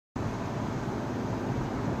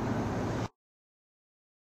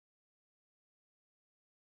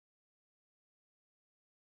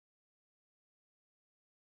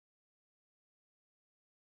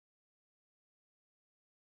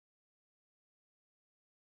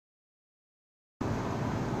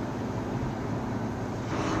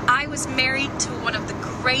guy was married to one of the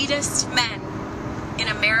greatest men in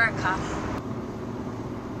America.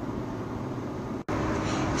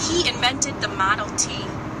 He invented the Model T.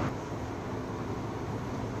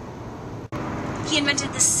 He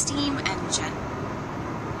invented the steam engine.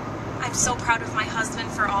 I'm so proud of my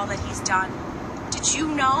husband for all that he's done. Did you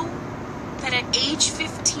know that at age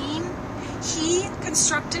 15, he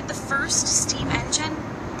constructed the first steam engine?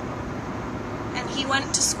 And he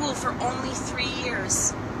went to school for only 3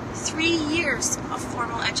 years. 3 years of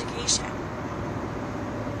formal education.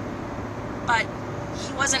 But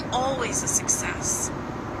he wasn't always a success.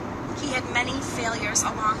 He had many failures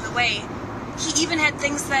along the way. He even had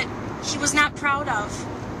things that he was not proud of.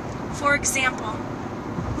 For example,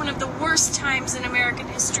 one of the worst times in American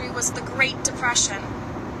history was the Great Depression.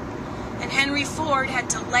 And Henry Ford had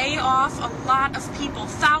to lay off a lot of people,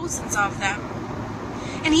 thousands of them.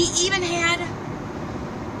 And he even had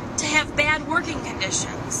to have bad working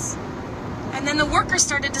conditions. And then the workers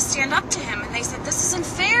started to stand up to him and they said, "This isn't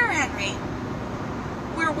fair, Henry.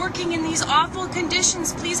 We're working in these awful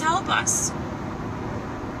conditions. Please help us."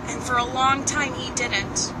 And for a long time he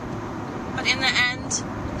didn't. But in the end,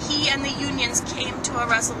 he and the unions came to a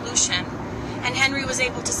resolution, and Henry was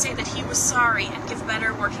able to say that he was sorry and give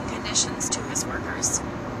better working conditions to his workers.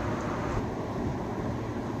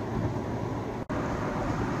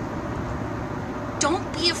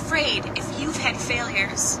 Don't be afraid if you've had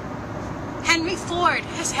failures. Henry Ford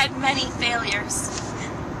has had many failures,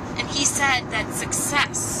 and he said that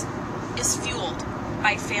success is fueled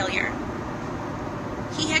by failure.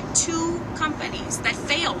 He had 2 companies that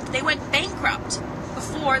failed. They went bankrupt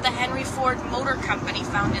before the Henry Ford Motor Company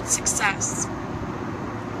found its success.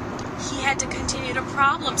 He had to continue to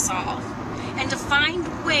problem solve and to find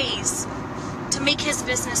ways to make his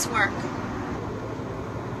business work.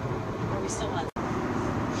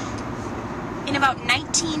 In about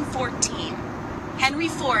 1914, Henry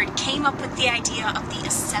Ford came up with the idea of the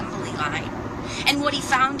assembly line. And what he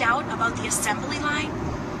found out about the assembly line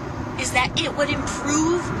is that it would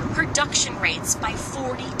improve production rates by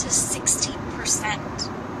 40 to 60%.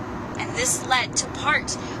 And this led to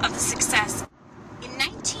part of the success. In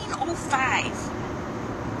 1905,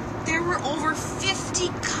 there were over 50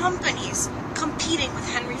 companies competing with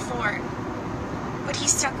Henry Ford, but he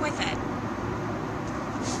stuck with it.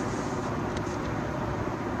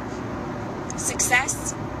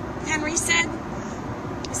 Success, Henry said,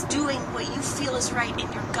 is doing what you feel is right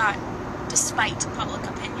in your gut, despite public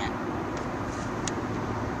opinion.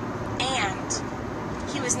 And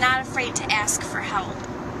he was not afraid to ask for help,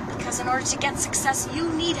 because in order to get success,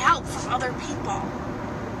 you need help from other people.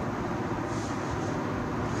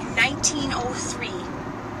 In 1903,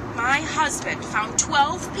 my husband found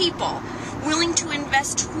 12 people willing to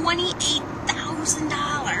invest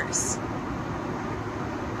 $28,000.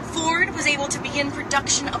 Ford was able to begin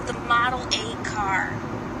production of the Model A car.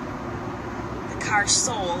 The car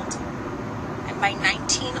sold, and by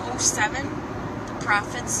 1907, the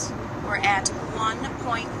profits were at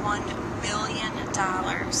 $1.1 million.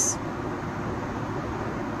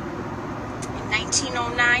 In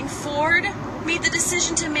 1909, Ford made the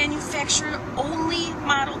decision to manufacture only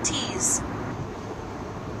Model Ts.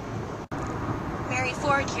 Mary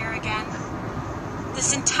Ford here again.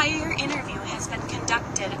 This entire interview has been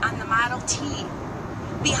conducted on the Model T.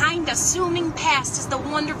 Behind us, zooming past, is the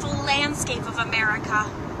wonderful landscape of America.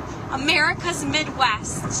 America's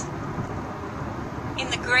Midwest. In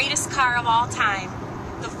the greatest car of all time,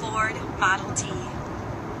 the Ford Model T.